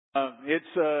It's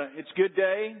a good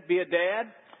day, be a dad,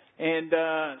 and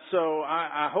so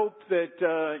I hope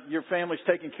that your family's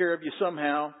taking care of you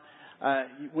somehow.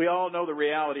 We all know the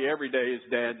reality every day is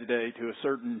Dad's Day to a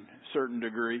certain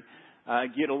degree.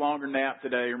 Get a longer nap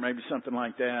today, or maybe something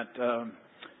like that.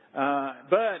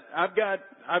 But I've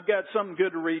got something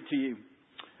good to read to you.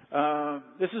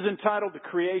 This is entitled "The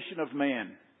Creation of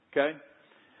Man." Okay,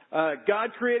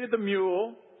 God created the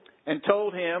mule and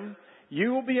told him,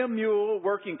 "You will be a mule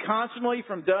working constantly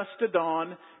from dusk to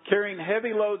dawn, carrying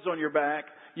heavy loads on your back.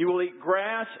 You will eat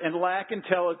grass and lack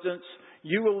intelligence.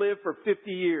 You will live for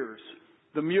 50 years.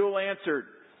 The mule answered,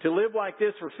 "To live like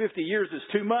this for 50 years is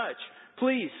too much.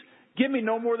 Please, give me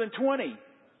no more than 20.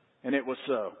 And it was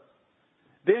so.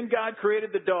 Then God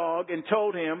created the dog and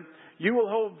told him, "You will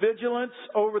hold vigilance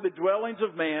over the dwellings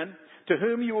of man, to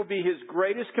whom you will be his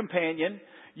greatest companion.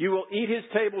 You will eat his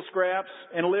table scraps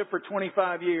and live for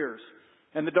 25 years.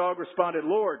 And the dog responded,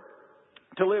 "Lord,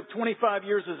 to live 25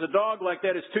 years as a dog like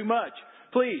that is too much.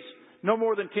 Please, no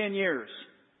more than 10 years.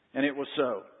 And it was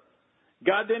so.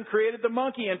 God then created the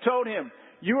monkey and told him,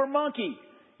 "You are monkey.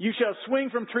 You shall swing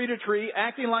from tree to tree,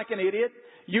 acting like an idiot.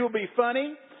 You will be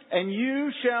funny, and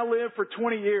you shall live for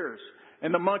 20 years.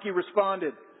 And the monkey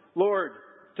responded, "Lord,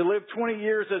 to live 20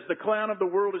 years as the clown of the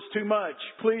world is too much.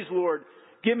 Please, Lord,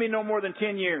 give me no more than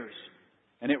 10 years.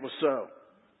 And it was so.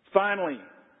 Finally,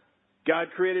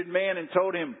 God created man and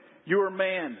told him, "You are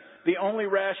man, the only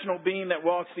rational being that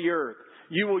walks the earth.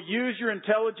 You will use your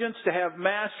intelligence to have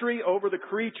mastery over the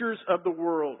creatures of the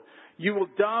world. You will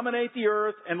dominate the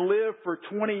earth and live for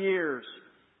 20 years.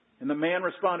 And the man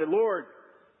responded, "Lord,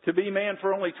 to be man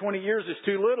for only 20 years is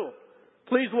too little.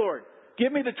 Please, Lord,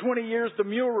 give me the 20 years the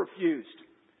mule refused,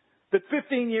 the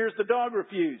 15 years the dog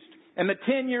refused, and the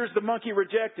 10 years the monkey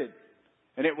rejected."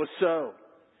 And it was so.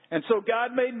 And so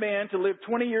God made man to live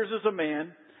 20 years as a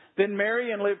man, then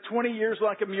marry and live 20 years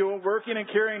like a mule, working and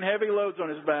carrying heavy loads on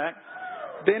his back.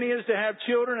 Then he is to have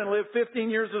children and live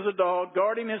 15 years as a dog,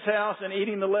 guarding his house and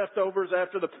eating the leftovers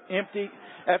after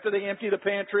they empty the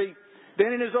pantry.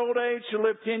 Then in his old age to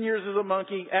live 10 years as a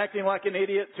monkey, acting like an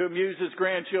idiot to amuse his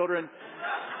grandchildren.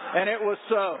 And it was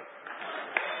so.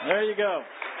 There you go.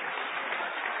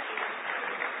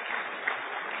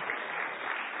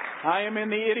 I am in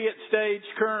the idiot stage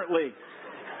currently,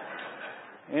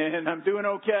 and I'm doing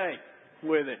okay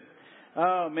with it.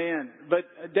 Oh man! But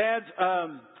dads,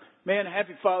 man,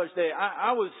 happy Father's Day.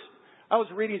 I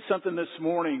was reading something this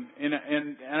morning, and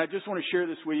I just want to share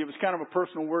this with you. It was kind of a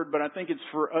personal word, but I think it's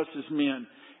for us as men,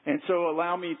 and so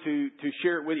allow me to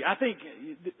share it with you. I think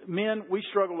men, we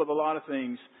struggle with a lot of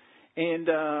things, and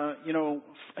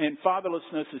and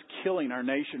fatherlessness is killing our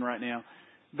nation right now.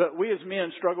 But we as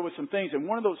men struggle with some things. And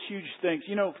one of those huge things,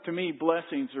 to me,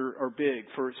 blessings are big,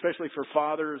 especially for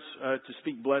fathers to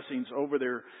speak blessings over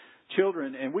their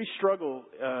children. And we struggle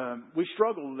with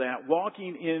that,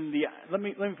 walking in the, let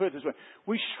me put it this way.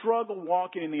 We struggle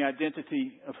walking in the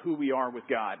identity of who we are with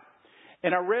God.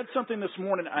 And I read something this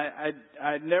morning.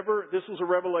 This was a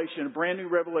revelation, a brand new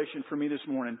revelation for me this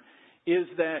morning. Is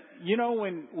that,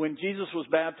 when Jesus was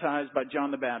baptized by John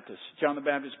the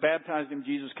Baptist baptized him,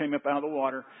 Jesus came up out of the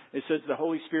water. It says the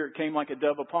Holy Spirit came like a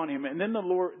dove upon him. And then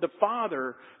the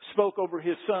Father spoke over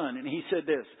his Son, and he said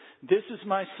this is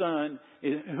my Son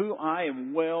in whom I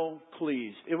am well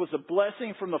pleased. It was a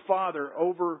blessing from the Father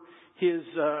over his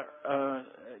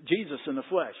Jesus in the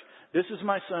flesh. This is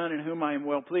my Son in whom I am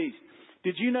well pleased.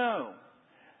 Did you know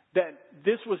that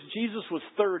Jesus was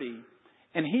 30,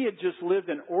 and he had just lived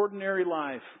an ordinary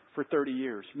life for 30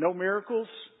 years. No miracles,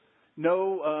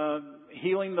 no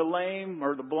healing the lame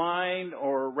or the blind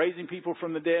or raising people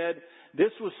from the dead.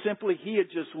 This was simply, he had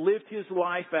just lived his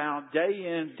life out day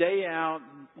in, day out,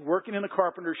 working in the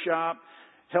carpenter shop,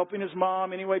 helping his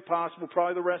mom any way possible,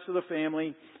 probably the rest of the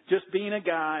family, just being a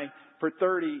guy for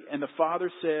 30. And the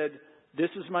Father said,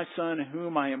 "This is my Son in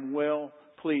whom I am well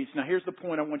pleased." Now here's the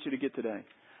point I want you to get today.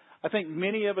 I think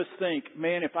many of us think,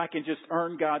 man, if I can just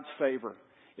earn God's favor,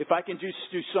 if I can just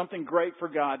do something great for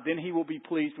God, then He will be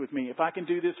pleased with me. If I can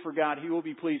do this for God, He will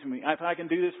be pleased with me. If I can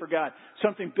do this for God,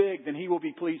 something big, then He will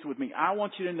be pleased with me. I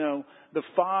want you to know the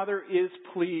Father is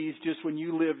pleased just when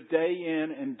you live day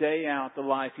in and day out the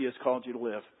life He has called you to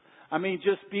live. I mean,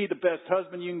 just be the best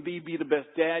husband you can be the best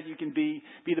dad you can be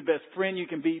the best friend you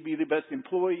can be the best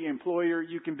employer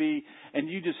you can be, and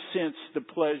you just sense the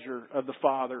pleasure of the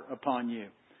Father upon you.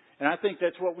 And I think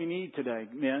that's what we need today,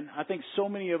 men. I think so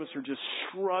many of us are just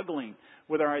struggling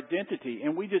with our identity.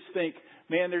 And we just think,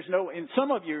 man, and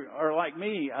some of you are like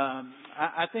me.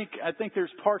 I think there's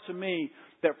parts of me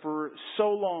that for so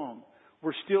long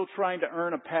we're still trying to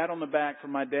earn a pat on the back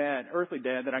from my dad, earthly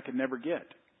dad, that I could never get.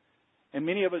 And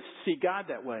many of us see God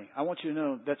that way. I want you to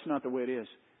know that's not the way it is.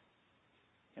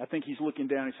 I think He's looking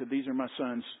down and He said, these are my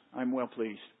sons. I'm well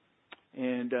pleased.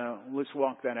 And let's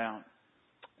walk that out.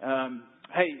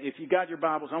 Hey, if you got your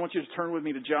Bibles, I want you to turn with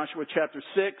me to Joshua chapter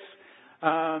 6.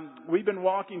 We've been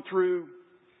walking through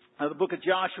the book of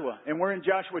Joshua, and we're in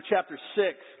Joshua chapter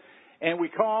 6. And we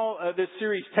call this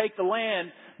series Take the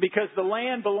Land because the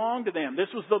land belonged to them. This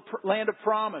was the land of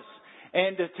promise.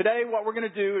 And today what we're going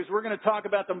to do is we're going to talk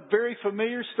about the very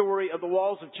familiar story of the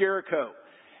walls of Jericho.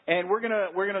 And we're going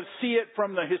to see it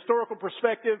from the historical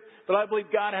perspective, but I believe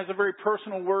God has a very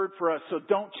personal word for us. So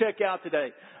don't check out today.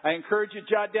 I encourage you to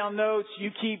jot down notes.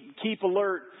 You keep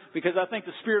alert, because I think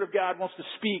the Spirit of God wants to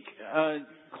speak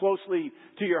closely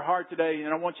to your heart today,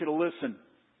 and I want you to listen.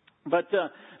 But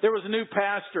there was a new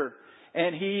pastor,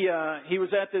 and he was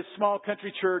at this small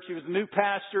country church. He was a new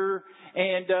pastor,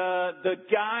 and the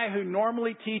guy who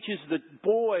normally teaches the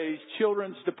boys'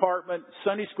 children's department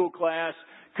Sunday school class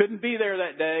couldn't be there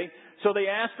that day. So they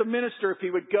asked the minister if he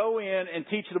would go in and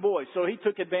teach the boys. So he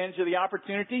took advantage of the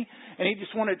opportunity, and he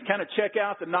just wanted to kind of check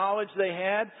out the knowledge they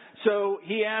had. So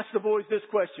he asked the boys this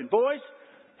question: boys,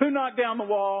 who knocked down the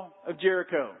wall of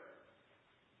Jericho?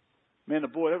 Man,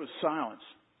 there was silence.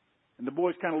 And the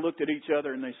boys kind of looked at each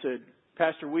other and they said,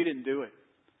 Pastor, we didn't do it.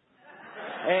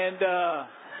 And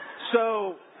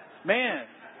so, man,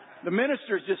 the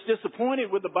minister's just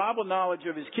disappointed with the Bible knowledge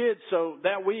of his kids. So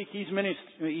that week he's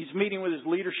meeting with his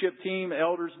leadership team,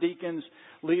 elders, deacons,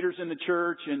 leaders in the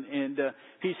church. And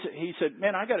he said,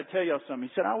 man, I got to tell y'all something.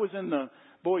 He said, I was in the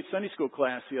boys' Sunday school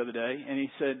class the other day. And he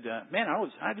said, man,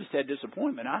 I just had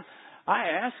disappointment. I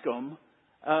asked them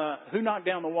who knocked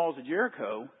down the walls of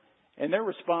Jericho. And their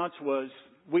response was,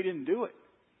 we didn't do it.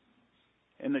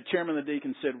 And the chairman of the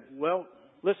deacons said, well,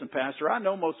 listen, Pastor, I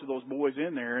know most of those boys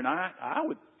in there, and I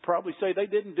would probably say they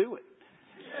didn't do it.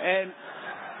 And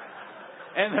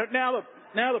now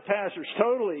the pastor's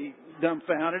totally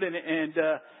dumbfounded, and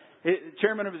the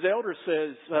chairman of his elders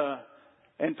says,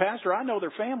 and Pastor, I know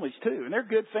their families too, and they're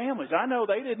good families. I know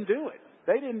they didn't do it.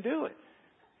 They didn't do it.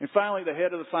 And finally, the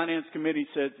head of the finance committee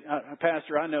said,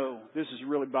 Pastor, I know this is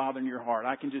really bothering your heart.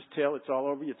 I can just tell it's all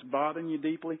over you. It's bothering you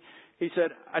deeply. He said,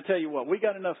 I tell you what, we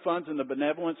got enough funds in the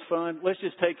benevolence fund. Let's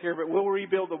just take care of it. We'll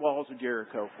rebuild the walls of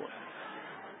Jericho for you.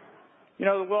 You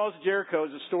know, the walls of Jericho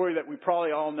is a story that we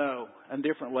probably all know on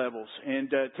different levels.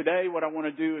 And today what I want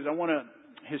to do is I want to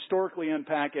historically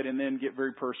unpack it and then get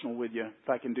very personal with you, if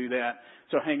I can do that.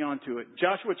 So hang on to it.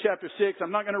 Joshua chapter 6,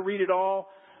 I'm not going to read it all.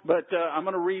 But I'm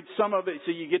going to read some of it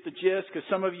so you get the gist, because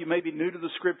some of you may be new to the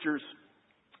Scriptures.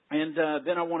 And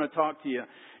then I want to talk to you.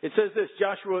 It says this,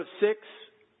 Joshua 6,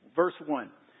 verse 1.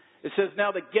 It says,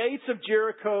 now the gates of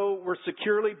Jericho were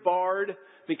securely barred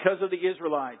because of the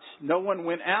Israelites. No one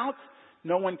went out,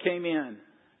 no one came in.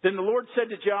 Then the Lord said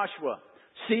to Joshua,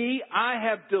 see, I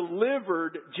have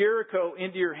delivered Jericho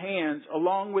into your hands,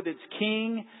 along with its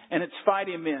king and its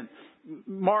fighting men.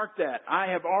 Mark that. I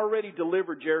have already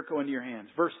delivered Jericho into your hands.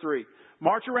 Verse 3.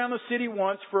 March around the city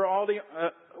once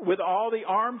with all the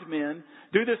armed men.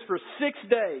 Do this for 6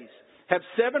 days. Have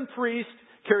 7 priests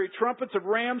carry trumpets of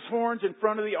ram's horns in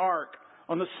front of the ark.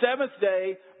 On the 7th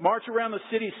day, march around the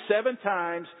city 7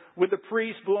 times with the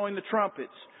priests blowing the trumpets.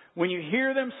 When you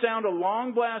hear them sound a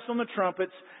long blast on the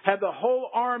trumpets, have the whole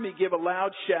army give a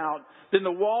loud shout. Then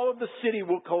the wall of the city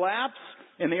will collapse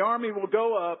and the army will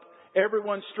go up,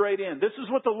 everyone straight in. This is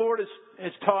what the Lord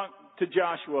has talked to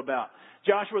Joshua about.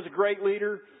 Joshua's a great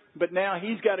leader, but now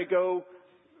he's got to go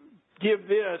give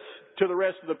this to the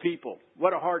rest of the people.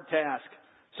 What a hard task.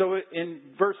 So in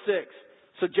verse 6,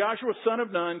 so Joshua, son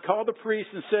of Nun, called the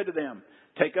priests and said to them,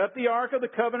 take up the ark of the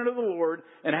covenant of the Lord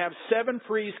and have 7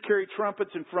 priests carry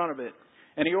trumpets in front of it.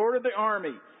 And he ordered the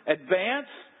army, advance,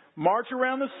 march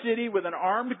around the city with an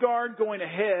armed guard going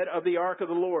ahead of the ark of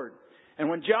the Lord. And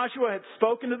when Joshua had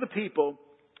spoken to the people,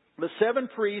 the 7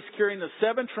 priests carrying the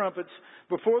 7 trumpets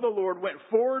before the Lord went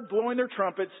forward blowing their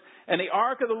trumpets, and the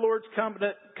ark of the Lord's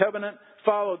covenant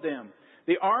followed them.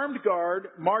 The armed guard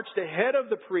marched ahead of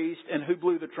the priest and who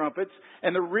blew the trumpets,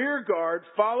 and the rear guard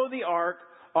followed the ark.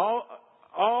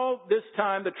 All this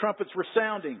time the trumpets were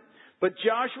sounding. But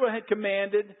Joshua had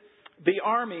commanded the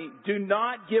army, do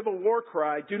not give a war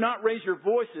cry. Do not raise your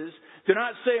voices. Do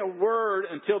not say a word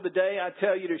until the day I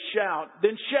tell you to shout.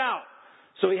 Then shout.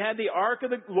 So he had the ark of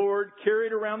the Lord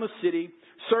carried around the city,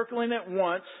 circling it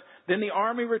once. Then the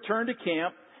army returned to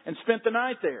camp and spent the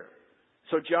night there.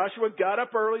 So Joshua got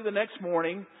up early the next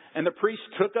morning, and the priests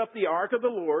took up the ark of the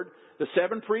Lord. The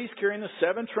 7 priests carrying the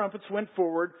 7 trumpets went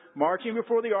forward, marching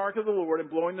before the ark of the Lord and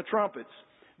blowing the trumpets.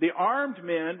 The armed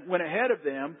men went ahead of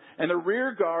them, and the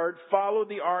rear guard followed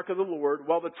the ark of the Lord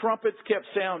while the trumpets kept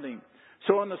sounding.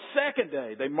 So on the second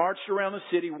day, they marched around the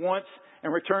city once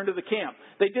and returned to the camp.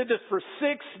 They did this for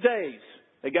 6 days.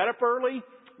 They got up early,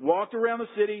 walked around the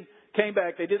city, came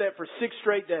back. They did that for 6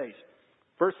 straight days.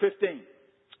 Verse 15.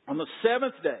 On the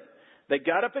 7th day, they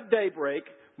got up at daybreak,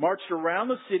 marched around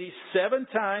the city 7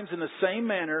 times in the same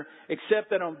manner, except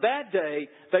that on that day,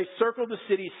 they circled the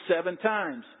city 7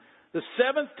 times. The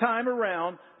 7th time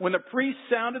around, when the priest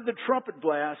sounded the trumpet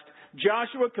blast,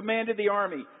 Joshua commanded the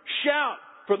army, "Shout,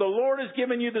 for the Lord has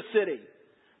given you the city."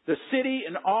 The city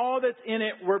and all that's in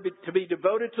it were to be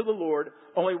devoted to the Lord.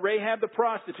 Only Rahab the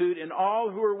prostitute and all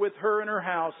who are with her in her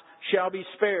house shall be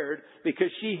spared,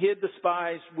 because she hid the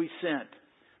spies we sent.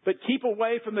 But keep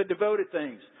away from the devoted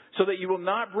things, so that you will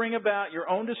not bring about your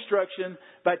own destruction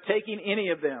by taking any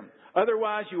of them.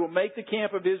 Otherwise, you will make the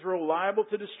camp of Israel liable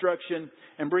to destruction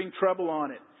and bring trouble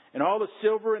on it. And all the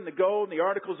silver and the gold and the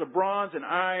articles of bronze and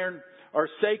iron are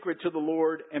sacred to the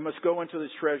Lord and must go into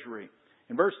his treasury.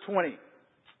 In verse 20,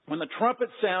 when the trumpet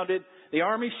sounded, the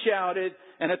army shouted,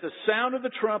 and at the sound of the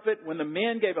trumpet, when the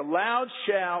men gave a loud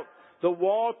shout, the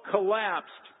wall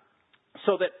collapsed,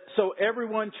 so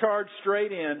everyone charged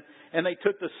straight in, and they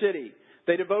took the city.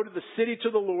 They devoted the city to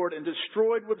the Lord and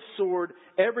destroyed with sword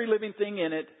every living thing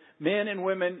in it, men and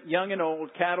women, young and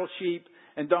old, cattle, sheep,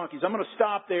 and donkeys. I'm going to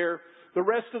stop there. The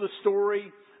rest of the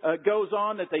story goes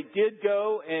on that they did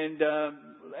go and,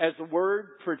 as a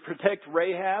word, protect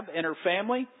Rahab and her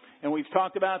family. And we've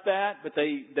talked about that, but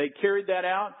they carried that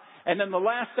out. And then the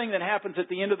last thing that happens at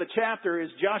the end of the chapter is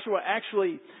Joshua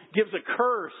actually gives a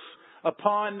curse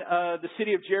upon the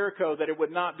city of Jericho that it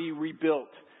would not be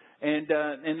rebuilt.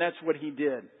 And that's what he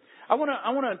did. I want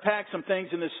to unpack some things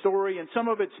in this story, and some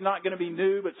of it's not going to be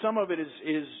new, but some of it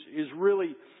is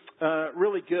really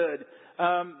good.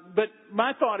 But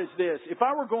my thought is this: if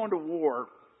I were going to war,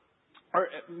 or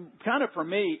kind of for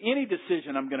me, any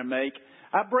decision I'm going to make,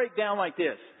 I break down like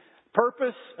this: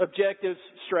 purpose, objectives,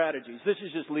 strategies. This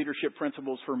is just leadership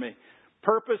principles for me.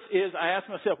 Purpose is, I ask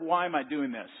myself, why am I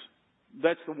doing this?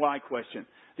 That's the why question.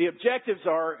 The objectives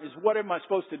is what am I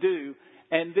supposed to do?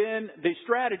 And then the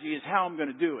strategy is how I'm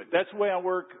going to do it. That's the way I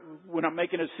work when I'm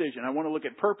making a decision. I want to look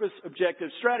at purpose, objective,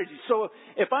 strategy. So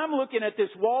if I'm looking at this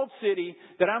walled city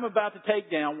that I'm about to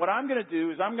take down, what I'm going to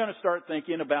do is I'm going to start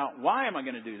thinking about why am I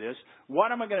going to do this?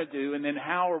 What am I going to do? And then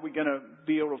how are we going to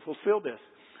be able to fulfill this?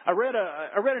 I read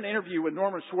an interview with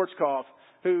Norman Schwarzkopf,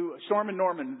 Stormin'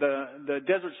 Norman, the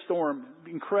Desert Storm,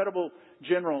 incredible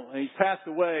general. He's passed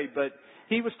away, but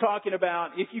he was talking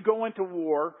about if you go into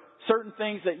war, certain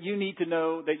things that you need to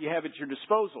know that you have at your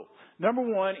disposal. Number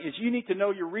one is you need to know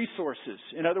your resources.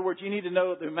 In other words, you need to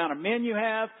know the amount of men you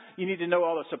have. You need to know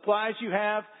all the supplies you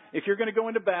have. If you're going to go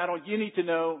into battle, you need to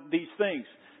know these things.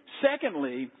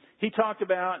 Secondly, he talked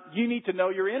about you need to know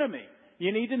your enemy.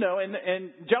 You need to know,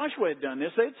 and Joshua had done this.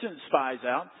 They'd sent spies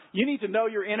out. You need to know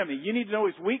your enemy. You need to know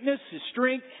his weakness, his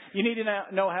strength. You need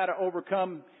to know how to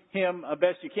overcome him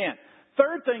best you can.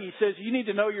 Third thing he says, you need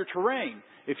to know your terrain.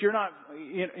 If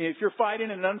you're fighting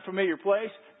in an unfamiliar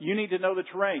place, you need to know the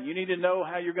terrain. You need to know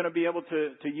how you're going to be able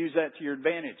to use that to your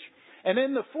advantage. And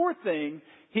then the fourth thing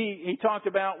he talked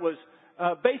about was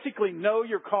basically know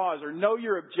your cause or know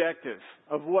your objective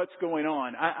of what's going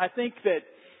on. I think that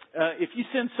if you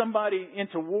send somebody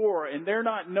into war and they're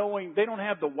not knowing, they don't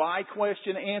have the why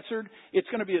question answered, it's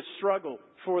going to be a struggle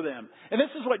for them. And this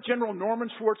is what General Norman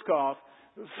Schwarzkopf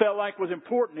felt like was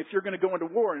important if you're going to go into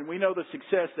war. And we know the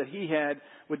success that he had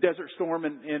with Desert Storm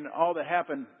and all that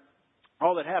happened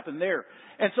there.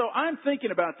 And so I'm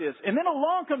thinking about this. And then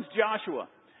along comes Joshua.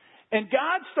 And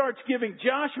God starts giving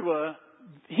Joshua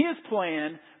his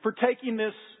plan for taking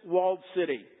this walled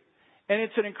city. And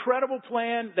it's an incredible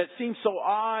plan that seems so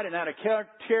odd and out of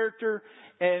character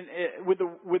and with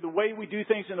the way we do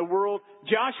things in the world.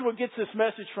 Joshua gets this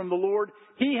message from the Lord.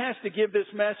 He has to give this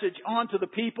message on to the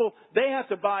people. They have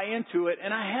to buy into it.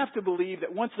 And I have to believe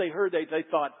that once they heard that, they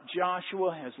thought,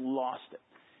 Joshua has lost it.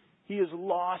 He has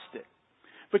lost it.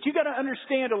 But you got to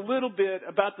understand a little bit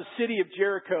about the city of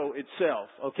Jericho itself,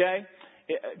 okay?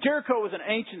 Jericho was an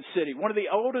ancient city, one of the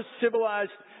oldest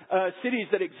civilized cities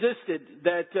that existed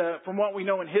from what we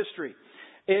know in history.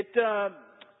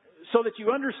 So that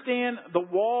you understand the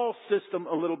wall system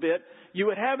a little bit, you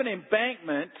would have an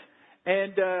embankment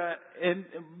and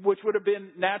which would have been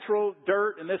natural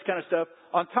dirt and this kind of stuff.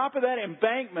 On top of that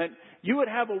embankment, you would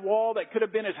have a wall that could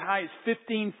have been as high as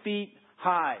 15 feet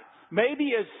high,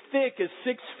 maybe as thick as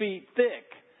 6 feet thick.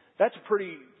 That's a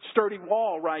pretty sturdy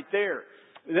wall right there.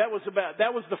 That was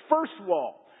the first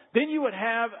wall. Then you would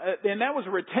have, and that was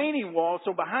a retaining wall.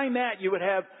 So behind that, you would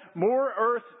have more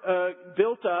earth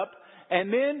built up.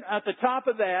 And then at the top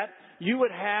of that, you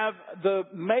would have the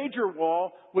major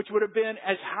wall, which would have been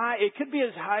as high, it could be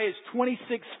as high as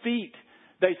 26 feet,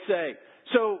 they say.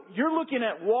 So you're looking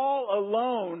at wall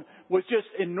alone was just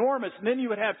enormous. And then you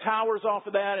would have towers off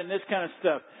of that and this kind of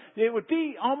stuff. It would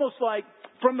be almost like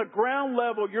from the ground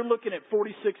level, you're looking at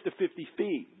 46 to 50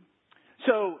 feet.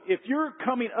 So if you're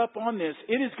coming up on this,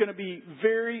 it is going to be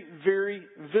very, very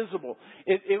visible.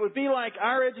 It would be like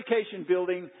our education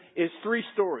building is 3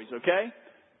 stories, okay?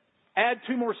 Add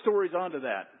 2 more stories onto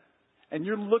that. And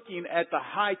you're looking at the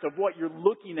height of what you're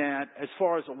looking at as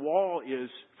far as a wall is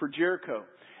for Jericho.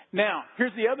 Now,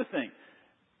 here's the other thing.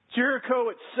 Jericho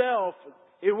itself,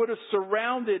 it would have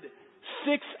surrounded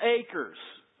 6 acres.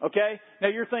 Okay? Now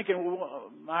you're thinking, well,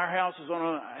 our house is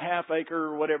on a half acre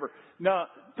or whatever. No,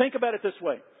 think about it this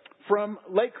way. From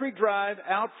Lake Creek Drive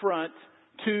out front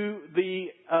to the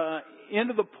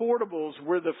end of the portables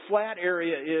where the flat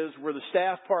area is, where the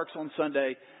staff parks on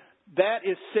Sunday, that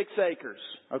is 6 acres.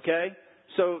 Okay?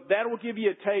 So that will give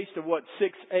you a taste of what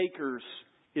 6 acres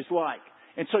is like.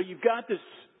 And so you've got this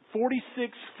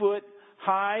 46-foot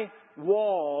high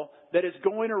wall that is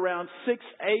going around 6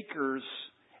 acres.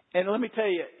 And let me tell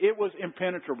you, it was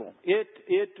impenetrable. It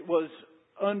was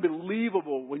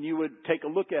unbelievable when you would take a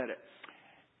look at it.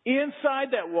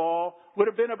 Inside that wall would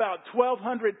have been about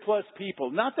 1,200 plus people.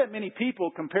 Not that many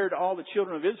people compared to all the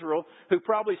children of Israel who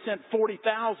probably sent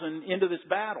 40,000 into this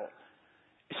battle.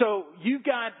 So you've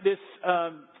got this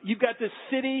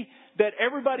city that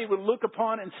everybody would look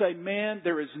upon and say, man,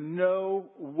 there is no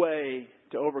way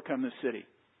to overcome this city.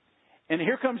 And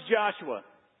here comes Joshua.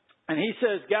 And he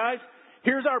says, guys,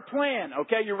 here's our plan.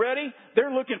 Okay, you ready?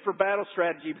 They're looking for battle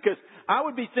strategy because I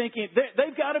would be thinking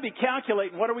they've got to be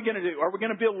calculating, what are we going to do? Are we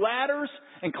going to build ladders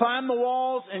and climb the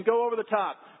walls and go over the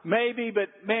top? Maybe, but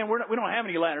man, we don't have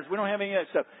any ladders. We don't have any of that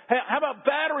stuff. How about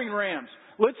battering rams?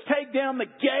 Let's take down the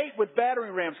gate with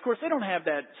battering rams. Of course, they don't have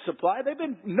that supply. They've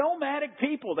been nomadic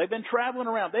people. They've been traveling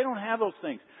around. They don't have those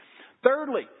things.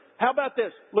 Thirdly, how about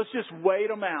this? Let's just wait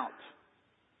them out.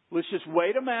 Let's just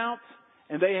wait them out.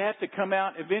 And they have to come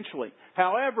out eventually.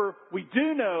 However, we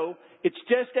do know it's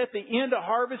just at the end of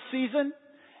harvest season.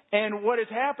 And what has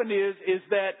happened is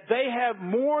that they have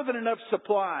more than enough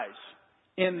supplies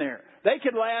in there. They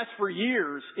could last for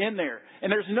years in there.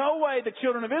 And there's no way the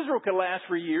children of Israel could last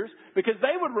for years because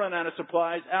they would run out of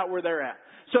supplies out where they're at.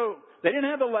 So they didn't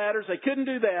have the ladders. They couldn't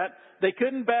do that. They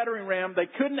couldn't battering ram. They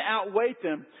couldn't outweight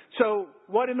them. So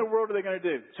what in the world are they going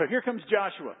to do? So here comes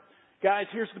Joshua. Guys,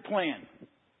 here's the plan.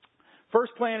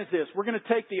 First plan is this. We're going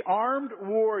to take the armed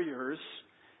warriors.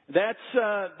 That's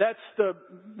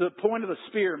the point of the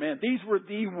spear, man. These were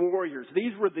the warriors.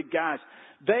 These were the guys.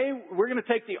 We're going to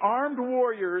take the armed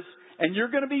warriors, and you're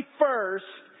going to be first.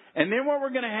 And then what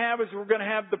we're going to have is we're going to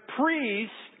have the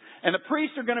priests, and the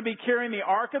priests are going to be carrying the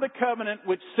Ark of the Covenant,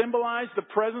 which symbolized the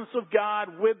presence of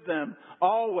God with them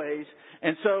always.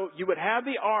 And so you would have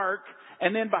the Ark,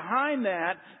 and then behind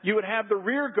that you would have the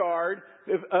rear guard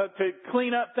to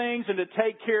clean up things and to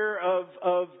take care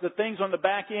of the things on the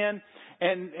back end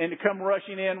and to come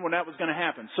rushing in when that was going to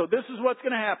happen. So this is what's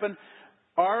going to happen.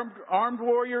 Armed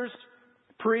warriors,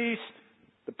 priests,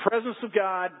 the presence of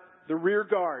God, the rear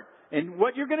guard. And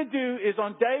what you're going to do is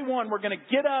on day 1, we're going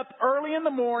to get up early in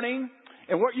the morning.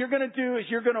 And what you're going to do is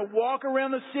you're going to walk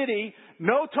around the city,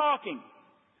 no talking.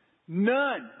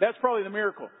 None. That's probably the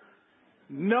miracle.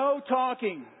 No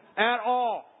talking at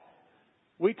all.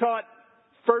 We taught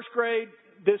first grade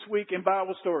this week in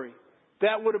Bible story.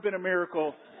 That would have been a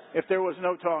miracle if there was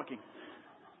no talking.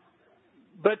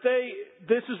 But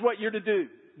this is what you're to do.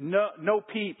 No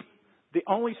peep. The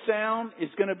only sound is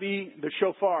going to be the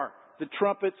shofar, the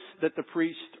trumpets that the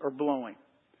priests are blowing.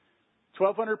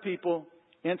 1,200 people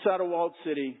inside a walled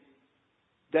city.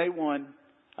 Day 1.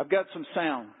 I've got some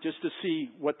sound just to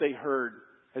see what they heard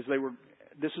as they were.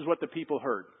 This is what the people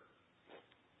heard.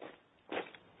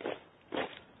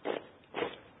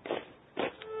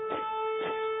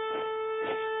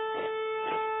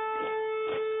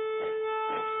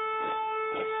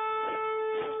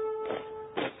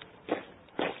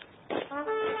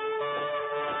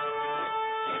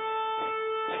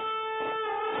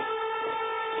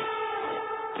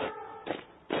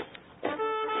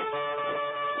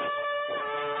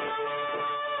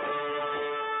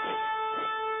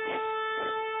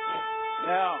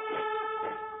 Now,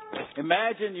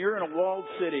 imagine you're in a walled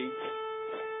city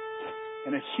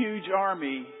and a huge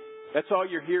army. That's all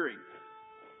you're hearing.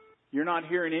 You're not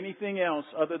hearing anything else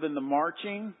other than the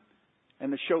marching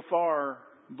and the shofar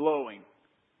blowing.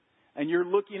 And you're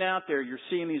looking out there. You're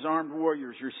seeing these armed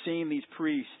warriors. You're seeing these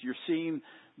priests. You're seeing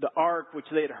the ark, which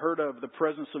they had heard of, the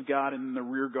presence of God in the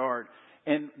rear guard.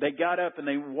 And they got up and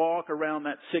they walk around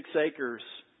that 6 acres,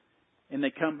 and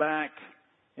they come back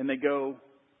and they go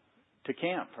to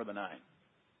camp for the night.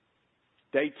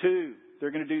 Day 2,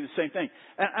 they're going to do the same thing.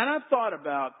 And I've thought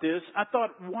about this. I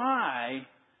thought, why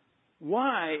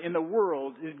in the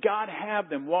world did God have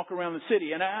them walk around the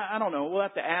city? And I don't know. We'll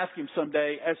have to ask him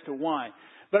someday as to why.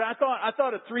 But I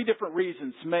thought of 3 different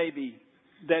reasons maybe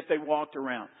that they walked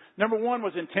around. Number 1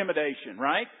 was intimidation,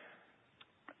 right?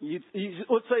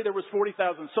 Let's say there was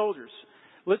 40,000 soldiers.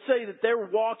 Let's say that they're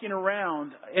walking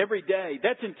around every day.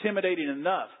 That's intimidating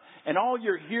enough. And all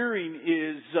you're hearing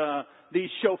is these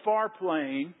shofar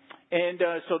playing. And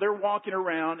so they're walking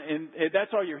around, and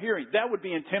that's all you're hearing. That would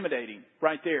be intimidating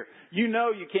right there. You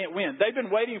know you can't win. They've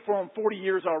been waiting for them 40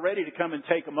 years already to come and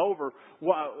take them over.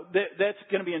 Wow, that's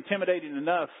going to be intimidating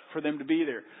enough for them to be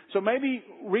there. So maybe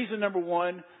reason number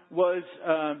 1 was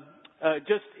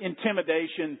just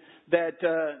intimidation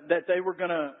that they were going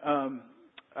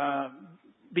to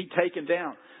be taken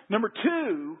down. Number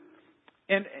 2,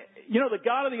 and you know the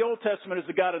God of the Old Testament is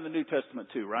the God of the New Testament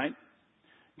too, right?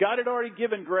 God had already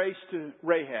given grace to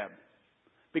Rahab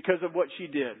because of what she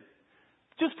did.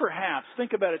 Just perhaps,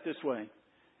 think about it this way.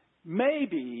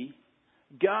 Maybe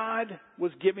God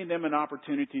was giving them an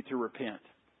opportunity to repent.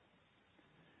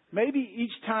 Maybe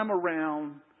each time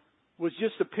around was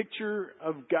just a picture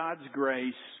of God's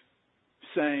grace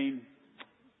saying,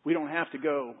 we don't have to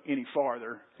go any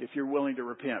farther if you're willing to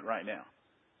repent right now.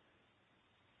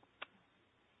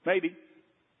 Maybe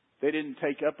they didn't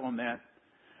take up on that.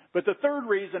 But the third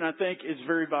reason, I think, is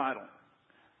very vital.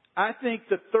 I think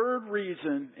the third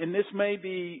reason, and this may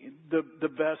be the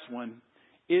best one,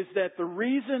 is that the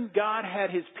reason God had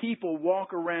his people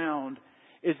walk around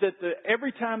is that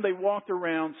every time they walked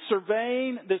around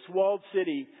surveying this walled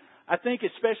city, I think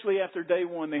especially after day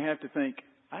 1, they have to think,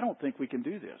 I don't think we can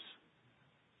do this.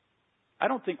 I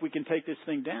don't think we can take this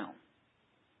thing down.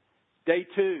 Day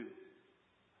 2,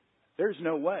 there's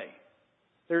no way.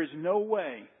 There is no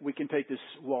way we can take this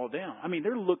wall down. I mean,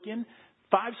 they're looking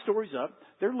 5 stories up.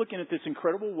 They're looking at this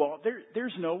incredible wall.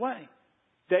 There's no way.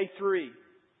 Day 3,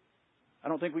 I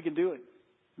don't think we can do it.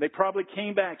 They probably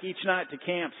came back each night to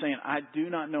camp saying, I do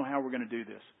not know how we're going to do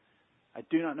this. I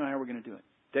do not know how we're going to do it.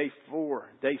 Day 4,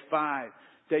 day 5,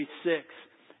 day 6.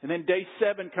 And then day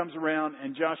 7 comes around,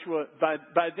 and Joshua,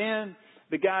 by then,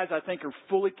 the guys, I think, are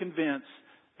fully convinced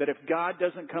that if God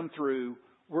doesn't come through,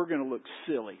 we're going to look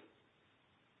silly.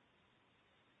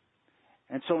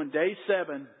 And so in day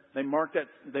 7, they marched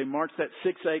that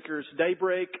 6 acres.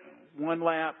 Daybreak, 1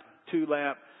 lap, 2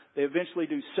 lap. They eventually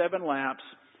do 7 laps,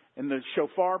 and the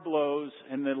shofar blows,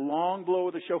 and the long blow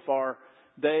of the shofar,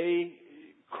 they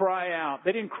cry out.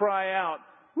 They didn't cry out,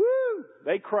 woo!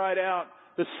 They cried out,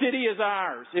 the city is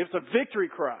ours. It's a victory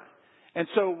cry. And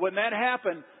so when that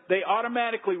happened, they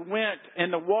automatically went,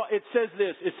 and it says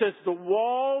this, it says the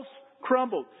walls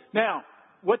crumbled. Now,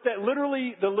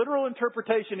 the literal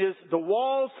interpretation is the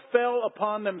walls fell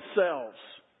upon themselves.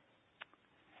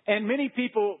 And many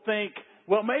people think,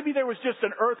 well, maybe there was just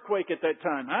an earthquake at that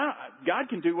time. God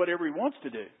can do whatever he wants to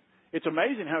do. It's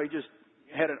amazing how he just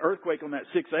had an earthquake on that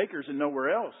 6 acres and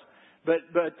nowhere else. But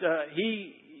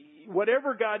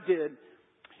whatever God did,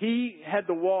 he had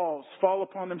the walls fall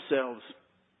upon themselves.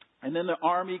 And then the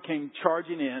army came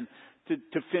charging in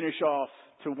to finish off,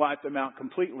 to wipe them out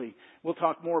completely. We'll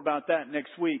talk more about that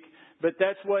next week. But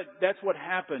that's what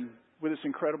happened with this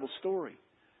incredible story.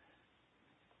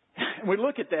 And we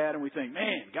look at that and we think,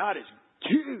 man, God is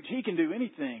huge. He can do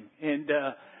anything.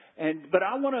 But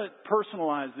I want to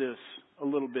personalize this a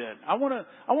little bit. I want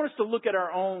us to look at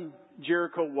our own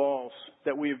Jericho walls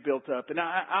that we have built up. And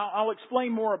I'll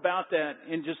explain more about that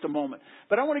in just a moment.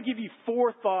 But I want to give you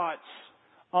 4 thoughts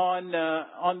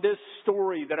on this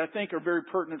story that I think are very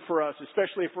pertinent for us,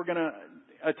 especially if we're going to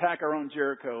attack our own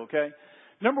Jericho, okay?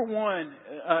 Number 1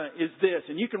 is this,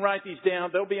 and you can write these down.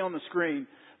 They'll be on the screen.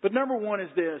 But number 1 is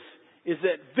this, is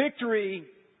that victory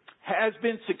has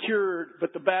been secured,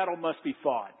 but the battle must be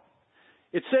fought.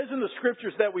 It says in the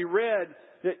scriptures that we read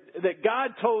that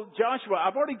God told Joshua,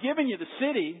 I've already given you the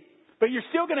city, but you're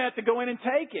still going to have to go in and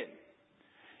take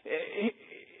it.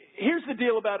 Here's the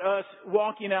deal about us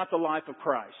walking out the life of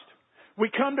Christ. We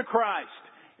come to Christ.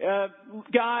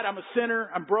 God, I'm a sinner.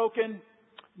 I'm broken.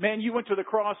 Man, you went to the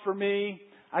cross for me.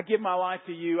 I give my life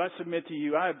to you. I submit to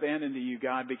you. I abandon to you,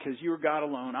 God, because you are God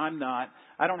alone. I'm not.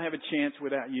 I don't have a chance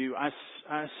without you. I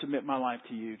submit my life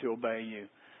to you, to obey you.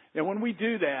 And when we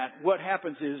do that, what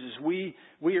happens is we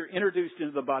are introduced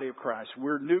into the body of Christ.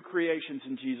 We're new creations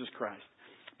in Jesus Christ.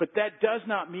 But that does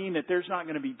not mean that there's not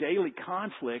going to be daily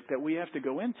conflict that we have to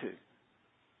go into.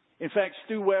 In fact,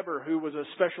 Stu Weber, who was a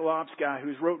special ops guy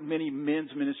who's wrote many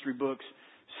men's ministry books,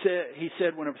 he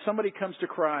said, whenever somebody comes to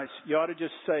Christ, you ought to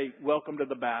just say, welcome to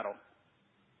the battle.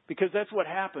 Because that's what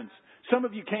happens. Some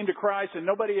of you came to Christ and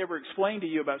nobody ever explained to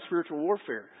you about spiritual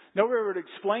warfare. Nobody ever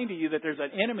explained to you that there's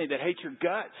an enemy that hates your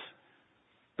guts.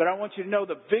 But I want you to know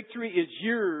the victory is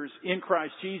yours in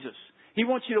Christ Jesus. He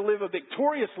wants you to live a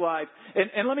victorious life.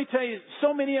 And let me tell you,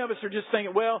 so many of us are just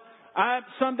thinking, well,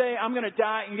 someday I'm going to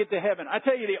die and get to heaven. I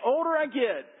tell you, the older I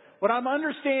get, what I'm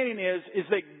understanding is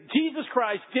that Jesus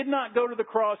Christ did not go to the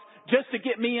cross just to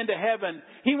get me into heaven.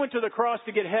 He went to the cross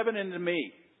to get heaven into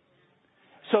me,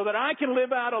 so that I can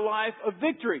live out a life of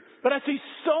victory. But I see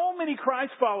so many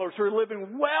Christ followers who are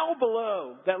living well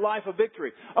below that life of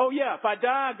victory. Oh yeah, if I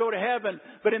die, I go to heaven.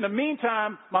 But in the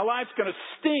meantime, my life's going to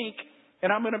stink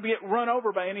and I'm going to get run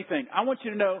over by anything. I want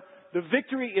you to know the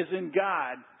victory is in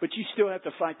God, but you still have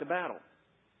to fight the battle.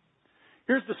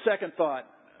 Here's the second thought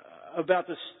about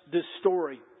this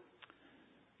story.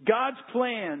 God's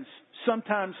plans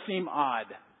sometimes seem odd.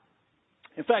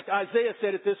 In fact, Isaiah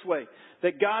said it this way,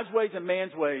 that God's ways and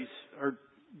man's ways are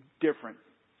different.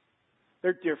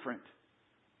 They're different.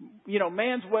 You know,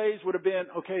 man's ways would have been,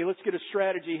 okay, let's get a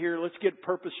strategy here. Let's get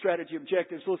purpose, strategy,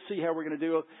 objectives. Let's see how we're going to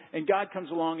do it. And God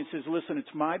comes along and says, listen,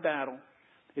 it's my battle.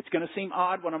 It's going to seem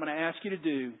odd what I'm going to ask you to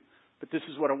do, but this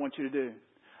is what I want you to do.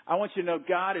 I want you to know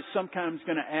God is sometimes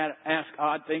going to ask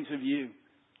odd things of you.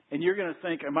 And you're going to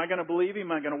think, am I going to believe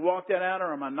Him? Am I going to walk that out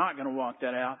or am I not going to walk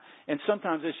that out? And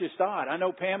sometimes it's just odd. I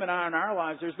know Pam and I in our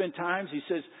lives, there's been times He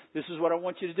says, this is what I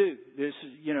want you to do. This,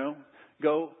 you know,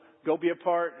 go be a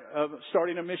part of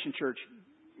starting a mission church.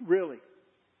 Really.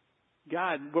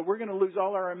 God, but we're going to lose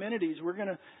all our amenities. We're going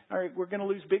to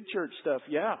lose big church stuff.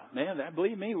 Yeah, man,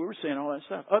 believe me, we were saying all that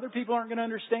stuff. Other people aren't going to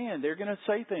understand. They're going to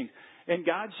say things. And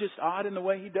God's just odd in the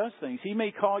way He does things. He may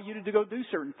call you to go do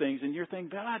certain things, and you're thinking,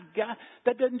 God,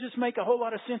 that doesn't just make a whole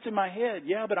lot of sense in my head.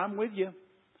 Yeah, but I'm with you.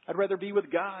 I'd rather be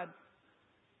with God.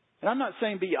 And I'm not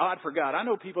saying be odd for God. I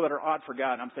know people that are odd for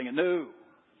God, and I'm thinking, no,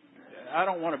 I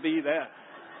don't want to be that.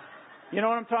 You know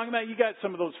what I'm talking about? You got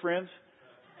some of those friends.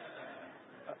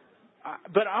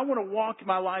 But I want to walk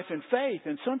my life in faith,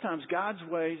 and sometimes God's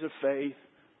ways of faith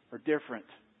are different.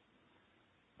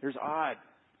 There's odd.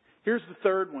 Here's the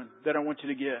third one that I want you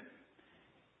to get.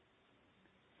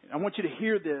 I want you to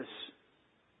hear this.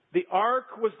 The ark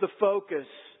was the focus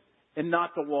and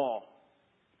not the wall.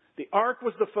 The ark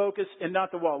was the focus and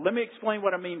not the wall. Let me explain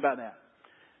what I mean by that.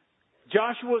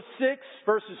 Joshua 6,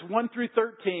 verses 1 through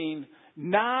 13,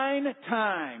 9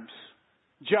 times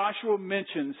Joshua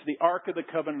mentions the Ark of the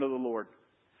Covenant of the Lord.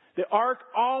 The Ark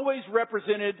always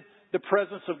represented the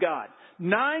presence of God.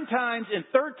 9 times in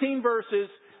 13 verses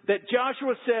that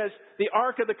Joshua says, the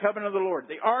Ark of the Covenant of the Lord.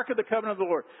 The Ark of the Covenant of the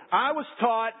Lord. I was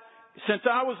taught since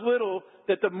I was little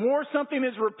that the more something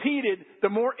is repeated, the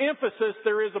more emphasis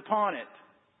there is upon it.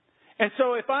 And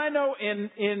so if I know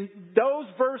in those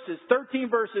verses, 13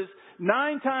 verses,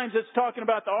 9 times it's talking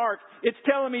about the ark, it's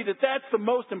telling me that that's the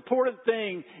most important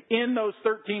thing in those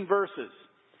 13 verses.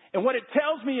 And what it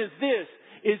tells me is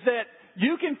this, is that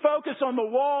you can focus on the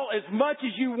wall as much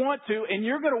as you want to, and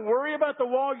you're going to worry about the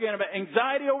wall, you're going to have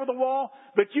anxiety over the wall,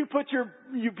 but you put your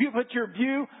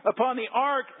view upon the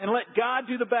ark and let God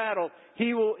do the battle.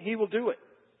 He will do it.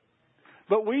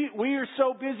 But we are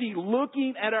so busy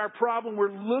looking at our problem.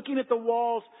 We're looking at the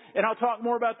walls. And I'll talk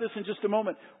more about this in just a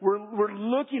moment. We're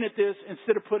looking at this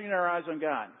instead of putting our eyes on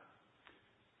God.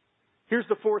 Here's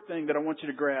the fourth thing that I want you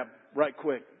to grab right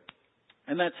quick.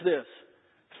 And that's this.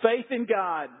 Faith in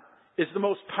God is the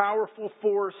most powerful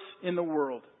force in the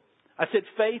world. I said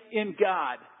faith in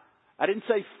God. I didn't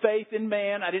say faith in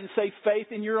man. I didn't say faith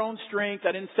in your own strength.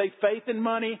 I didn't say faith in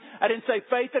money. I didn't say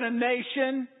faith in a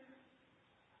nation.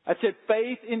 I said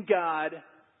faith in God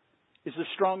is the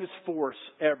strongest force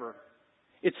ever.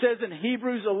 It says in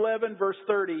Hebrews 11 verse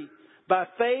 30, by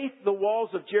faith the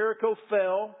walls of Jericho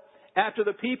fell after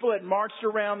the people had marched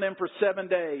around them for 7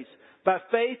 days. By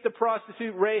faith the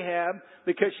prostitute Rahab,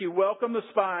 because she welcomed the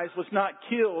spies, was not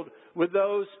killed with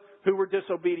those who were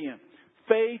disobedient.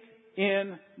 Faith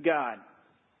in God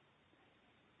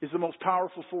is the most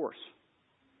powerful force.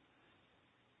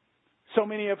 So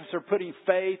many of us are putting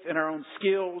faith in our own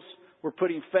skills. We're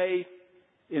putting faith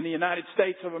in the United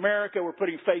States of America. We're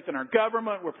putting faith in our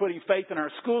government. We're putting faith in our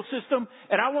school system.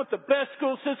 And I want the best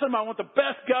school system. I want the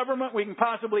best government we can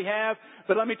possibly have.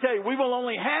 But let me tell you, we will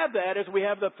only have that as we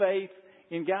have the faith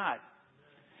in God.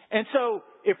 And so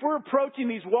if we're approaching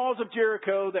these walls of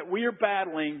Jericho that we are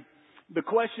battling, the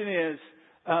question is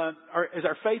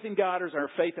our faith in God or is our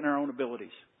faith in our own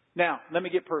abilities? Now, let me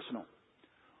get personal.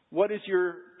 What is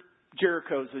your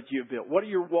Jerichos that you have built? What are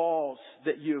your walls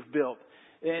that you have built?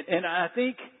 And I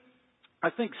think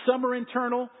some are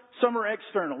internal, some are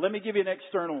external. Let me give you an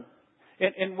external.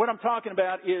 And what I'm talking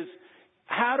about is,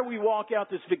 how do we walk out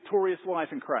this victorious life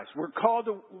in Christ? We're called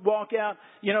to walk out.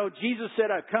 You know, Jesus said,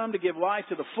 I've come to give life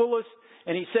to the fullest.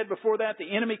 And He said before that,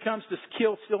 the enemy comes to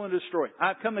kill, steal, and destroy.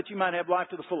 I've come that you might have life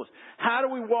to the fullest. How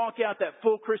do we walk out that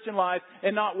full Christian life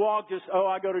and not walk just,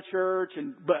 I go to church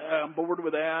but I'm bored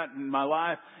with that and my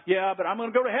life. Yeah, but I'm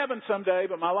going to go to heaven someday,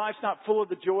 but my life's not full of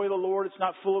the joy of the Lord. It's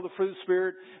not full of the fruit of the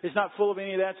Spirit. It's not full of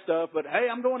any of that stuff. But hey,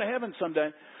 I'm going to heaven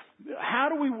someday. How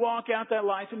do we walk out that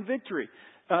life in victory?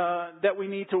 That we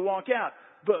need to walk out.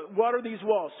 But what are these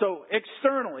walls? So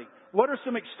externally, what are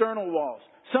some external walls?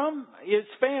 Some is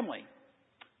family.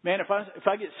 Man, if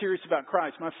I get serious about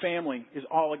Christ, my family is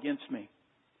all against me.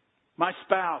 My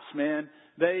spouse, man,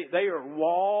 they are a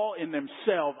wall in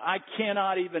themselves. I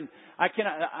cannot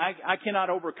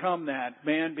overcome that,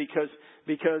 man, because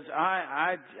they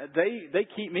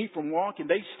keep me from walking.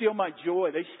 They steal my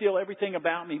joy. They steal everything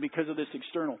about me because of this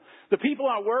external. The people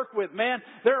I work with, man,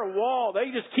 they're a wall. They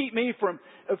just keep me from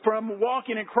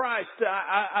walking in Christ.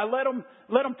 I let them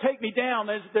take me down.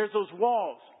 There's those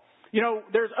walls. You know,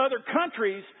 there's other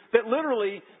countries that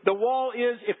literally the wall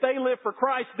is, if they live for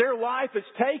Christ, their life is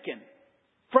taken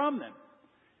from them.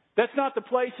 That's not the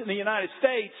place in the United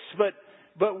States, but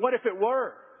what if it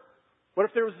were? What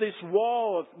if there was this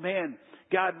wall of, man,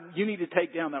 God, you need to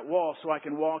take down that wall so I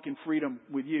can walk in freedom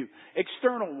with you.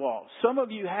 External walls. Some of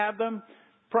you have them,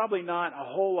 probably not a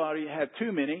whole lot of you have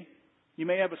too many. You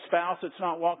may have a spouse that's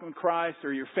not walking with Christ,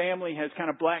 or your family has kind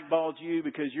of blackballed you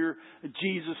because you're a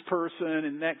Jesus person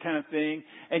and that kind of thing.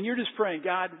 And you're just praying,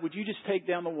 God, would you just take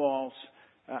down the walls?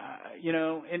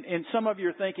 And some of you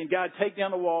are thinking, God, take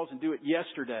down the walls and do it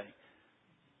yesterday.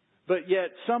 But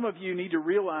yet some of you need to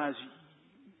realize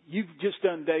you've just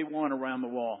done day one around the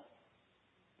wall.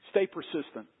 Stay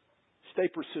persistent. Stay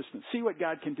persistent. See what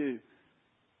God can do.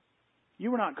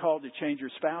 You were not called to change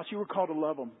your spouse. You were called to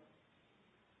love them.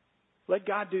 Let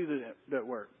God do that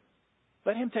work.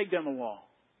 Let Him take down the wall.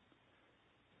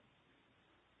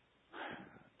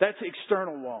 That's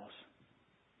external walls.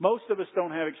 Most of us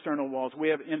don't have external walls. We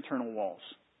have internal walls.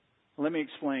 Let me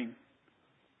explain.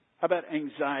 How about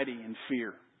anxiety and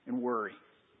fear and worry?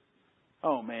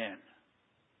 Oh, man.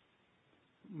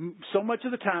 So much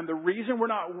of the time, the reason we're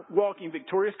not walking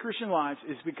victorious Christian lives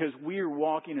is because we are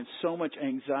walking in so much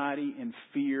anxiety and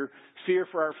fear. Fear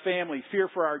for our family, fear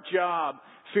for our job,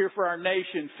 fear for our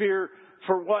nation, fear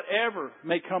for whatever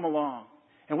may come along.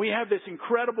 And we have this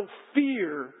incredible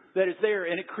fear that is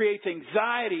there, and it creates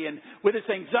anxiety. And with this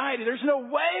anxiety, there's no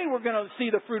way we're going to see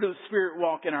the fruit of the Spirit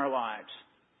walk in our lives.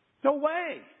 No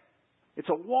way. It's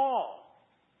a wall.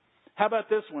 How about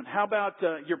this one? How about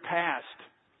your past?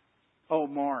 Oh,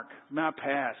 Mark, my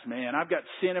past, man. I've got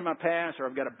sin in my past, or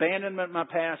I've got abandonment in my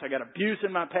past. I got abuse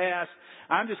in my past.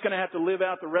 I'm just going to have to live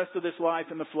out the rest of this life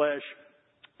in the flesh.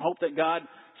 Hope that God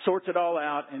sorts it all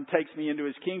out and takes me into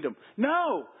His kingdom.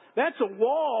 No, that's a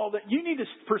wall that you need to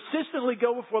persistently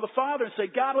go before the Father and say,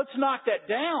 God, let's knock that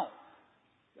down.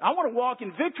 I want to walk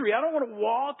in victory. I don't want to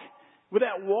walk with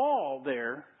that wall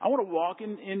there. I want to walk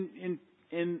in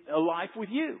a life with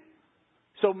you.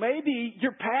 So maybe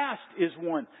your past is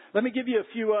one. Let me give you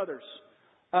a few others.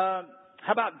 How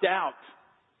about doubt?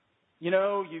 You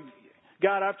know,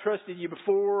 God, I've trusted you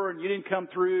before, and you didn't come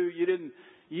through.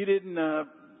 You didn't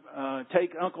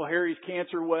take Uncle Harry's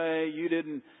cancer away. You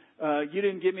didn't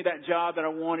give me that job that I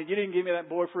wanted. You didn't give me that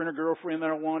boyfriend or girlfriend that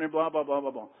I wanted. Blah blah blah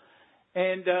blah blah.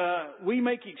 And we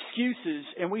make excuses,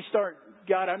 and we start,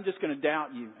 God, I'm just going to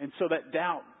doubt you. And so that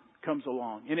doubt comes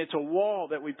along, and it's a wall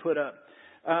that we put up.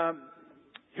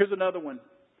 Here's another one.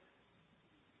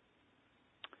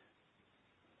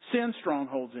 Sin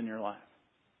strongholds in your life.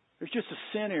 There's just a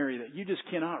sin area that you just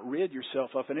cannot rid yourself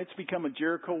of, and it's become a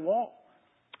Jericho wall,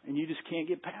 and you just can't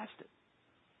get past it.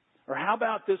 Or how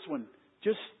about this one?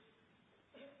 Just,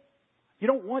 you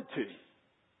don't want to.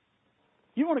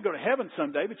 You want to go to heaven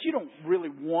someday, but you don't really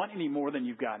want any more than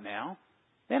you've got now.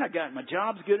 Man, my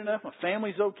job's good enough, my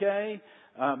family's okay,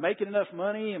 making enough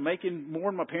money and making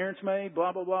more than my parents made,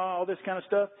 blah, blah, blah, all this kind of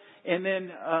stuff. And then,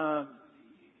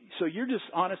 so you're just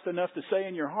honest enough to say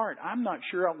in your heart, I'm not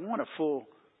sure I want a full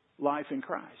life in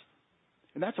Christ.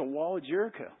 And that's a wall of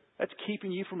Jericho. That's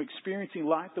keeping you from experiencing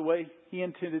life the way He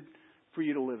intended for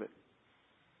you to live it.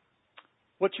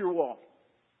 What's your wall?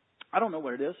 I don't know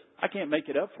what it is. I can't make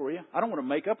it up for you. I don't want to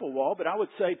make up a wall, but I would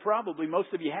say probably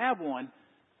most of you have one.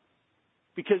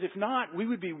 Because if not, we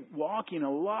would be walking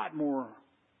a lot more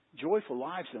joyful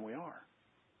lives than we are.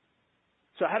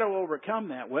 So how do I overcome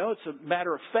that? Well, it's a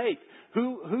matter of faith.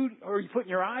 Who are you putting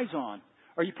your eyes on?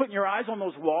 Are you putting your eyes on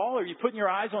those walls? Are you putting your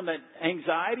eyes on that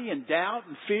anxiety and doubt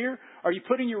and fear? Are you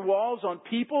putting your walls on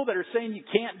people that are saying you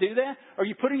can't do that? Are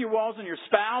you putting your walls on your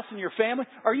spouse and your family?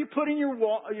 Are you putting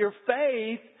your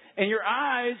faith and your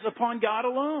eyes upon God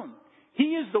alone? He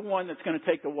is the one that's going to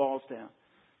take the walls down.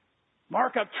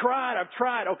 Mark, I've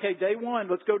tried. Okay, day 1.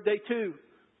 Let's go to day 2.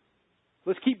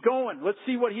 Let's keep going. Let's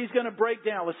see what He's going to break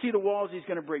down. Let's see the walls He's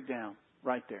going to break down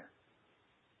right there.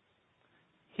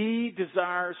 He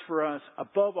desires for us,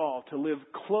 above all, to live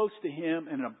close to Him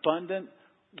in an abundant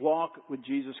walk with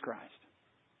Jesus Christ.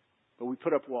 But we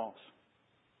put up walls.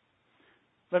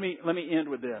 Let me end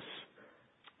with this.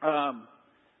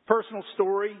 Personal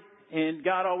story, and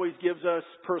God always gives us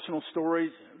personal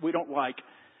stories we don't like,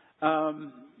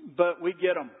 but we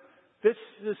get them.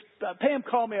 Pam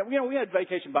called me up. We had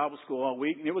vacation Bible school all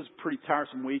week, and it was a pretty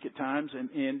tiresome week at times,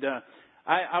 and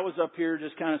I was up here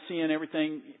just kind of seeing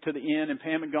everything to the end, and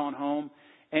Pam had gone home.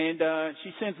 And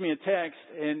she sends me a text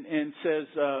and says,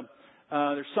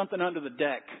 there's something under the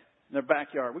deck in their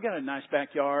backyard. We got a nice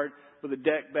backyard with a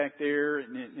deck back there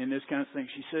and this kind of thing.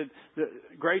 She said,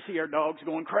 Gracie, our dog's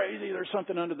going crazy. There's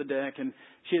something under the deck. And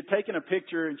she had taken a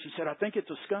picture, and she said, I think it's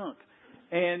a skunk.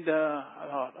 And I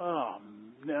thought, oh,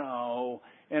 no.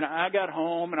 And I got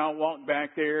home, and I walked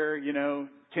back there,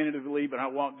 tentatively, but I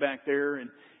walked back there, and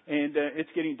it's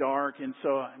getting dark, and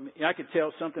so I could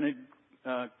tell something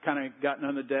had kind of gotten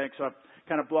on the deck, so I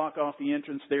kind of block off the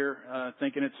entrance there,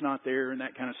 thinking it's not there and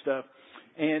that kind of stuff.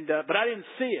 And but I didn't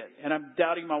see it, and I'm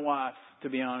doubting my wife, to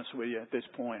be honest with you, at this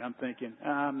point. I'm thinking,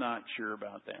 I'm not sure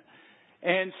about that.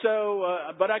 And so,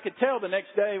 but I could tell the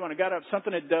next day when I got up,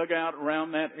 something had dug out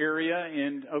around that area,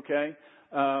 and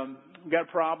got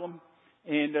a problem.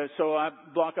 And so I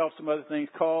block off some other things,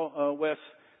 call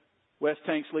Wes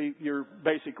Tanksley, your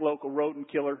basic local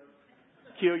rodent killer,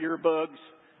 kill your bugs,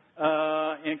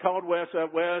 and called Wes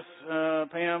up. Wes,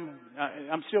 Pam,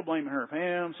 I'm still blaming her.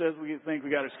 Pam says we think we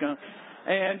got a skunk,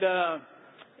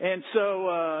 and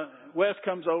so Wes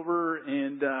comes over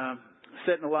and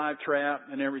setting a live trap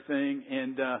and everything,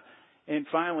 and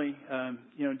finally,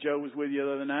 Joe was with you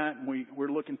the other night, and we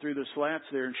were looking through the slats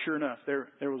there, and sure enough, there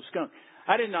was a skunk.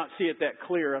 I did not see it that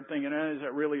clear. I'm thinking, is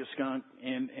that really a skunk?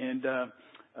 And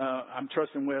I'm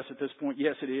trusting Wes at this point.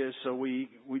 Yes, it is. So we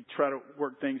try to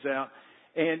work things out.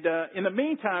 And in the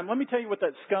meantime, let me tell you what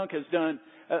that skunk has done.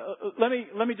 Let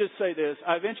me just say this.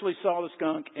 I eventually saw the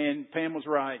skunk, and Pam was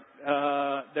right.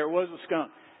 There was a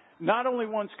skunk. Not only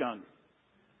one skunk.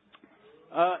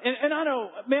 And I know,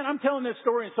 man, I'm telling this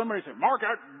story, and somebody said, Mark,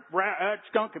 that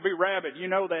skunk could be rabid. You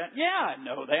know that? Yeah, I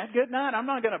know that. Good night. I'm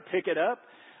not going to pick it up.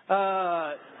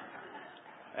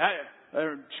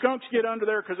 Skunks get under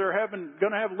there because they're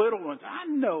going to have little ones. I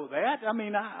know that. I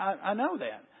mean, I know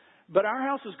that. But our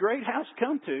house is a great house to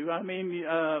come to. I mean,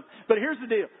 but here's the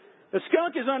deal. The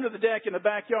skunk is under the deck in the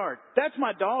backyard. That's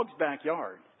my dog's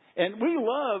backyard. And we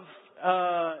love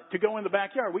to go in the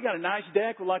backyard. We got a nice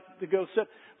deck. We like to go sit.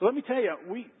 But let me tell you,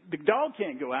 the dog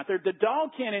can't go out there. The dog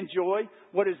can't enjoy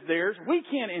what is theirs. We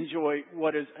can't enjoy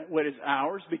what is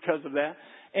ours because of that.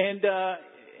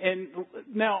 And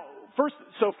now, first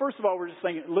of all, we're just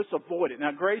thinking, let's avoid it.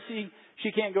 Now, Gracie,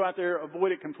 she can't go out there,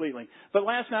 avoid it completely. But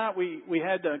last night, we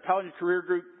had the college and career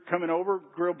group coming over,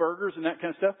 grill burgers and that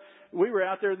kind of stuff. We were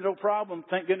out there, no problem.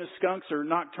 Thank goodness skunks are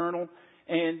nocturnal.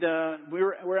 And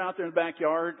we're out there in the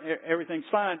backyard. Everything's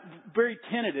fine. Very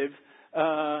tentative,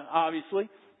 obviously.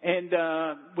 And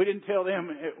we didn't tell them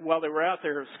while they were out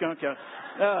there, a skunk out.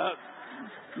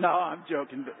 No, I'm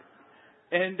joking.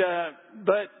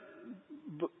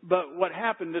 But what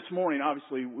happened this morning,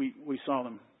 obviously, we saw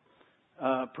them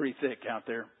pretty thick out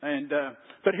there. And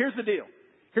but here's the deal.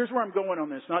 Here's where I'm going on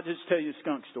this, not just tell you a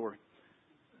skunk story.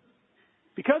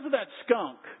 Because of that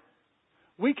skunk,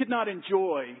 we could not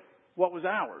enjoy what was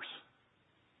ours.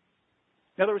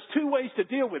 Now, there was two ways to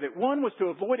deal with it. One was to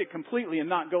avoid it completely and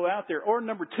not go out there. Or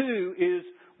number two is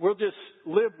we'll just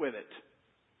live with it.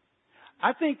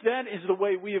 I think that is the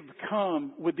way we have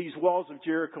become with these walls of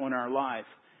Jericho in our life.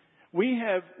 We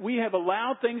have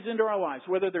allowed things into our lives,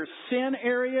 whether they're sin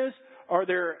areas or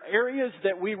they're areas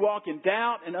that we walk in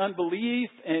doubt and unbelief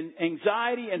and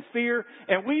anxiety and fear.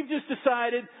 And we've just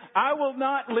decided, I will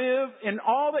not live in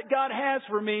all that God has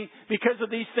for me because of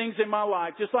these things in my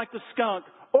life, just like the skunk.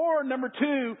 Or number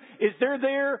two is they're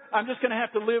there, I'm just going to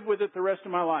have to live with it the rest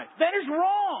of my life. That is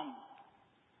wrong.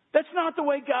 That's not the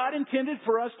way God intended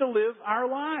for us to live our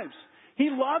lives. He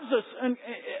loves us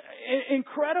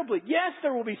incredibly. Yes,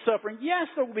 there will be suffering. Yes,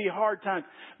 there will be hard times.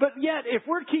 But yet, if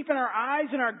we're keeping our eyes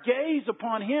and our gaze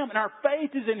upon Him and our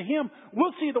faith is in Him,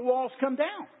 we'll see the walls come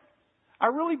down. I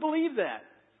really believe that.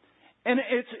 And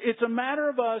it's a matter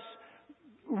of us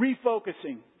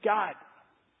refocusing. God,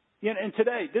 and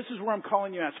today, this is where I'm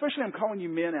calling you out. Especially I'm calling you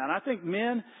men out. And I think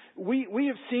men, we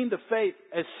have seen the faith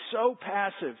as so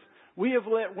passive. We have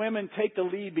let women take the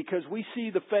lead because we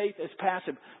see the faith as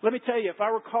passive. Let me tell you, if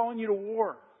I were calling you to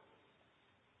war,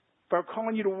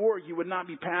 you would not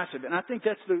be passive. And I think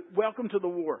that's the welcome to the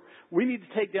war. We need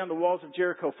to take down the walls of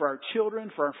Jericho for our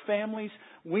children, for our families.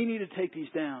 We need to take these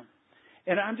down.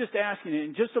 And I'm just asking you,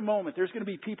 in just a moment, there's going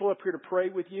to be people up here to pray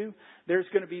with you. There's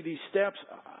going to be these steps,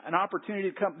 an opportunity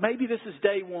to come. Maybe this is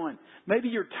day one. Maybe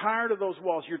you're tired of those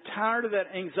walls. You're tired of that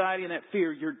anxiety and that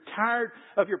fear. You're tired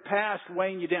of your past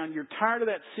weighing you down. You're tired of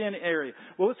that sin area.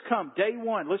 Well, let's come. Day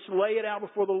one. Let's lay it out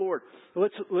before the Lord.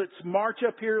 Let's march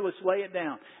up here. Let's lay it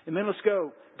down. And then let's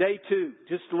go. Day two.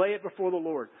 Just lay it before the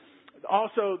Lord.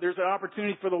 Also, there's an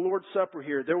opportunity for the Lord's Supper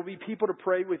here. There will be people to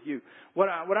pray with you. What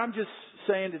I'm just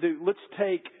saying to do, let's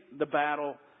take the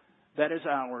battle that is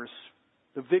ours,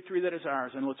 the victory that is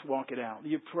ours, and let's walk it out.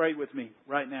 You pray with me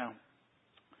right now.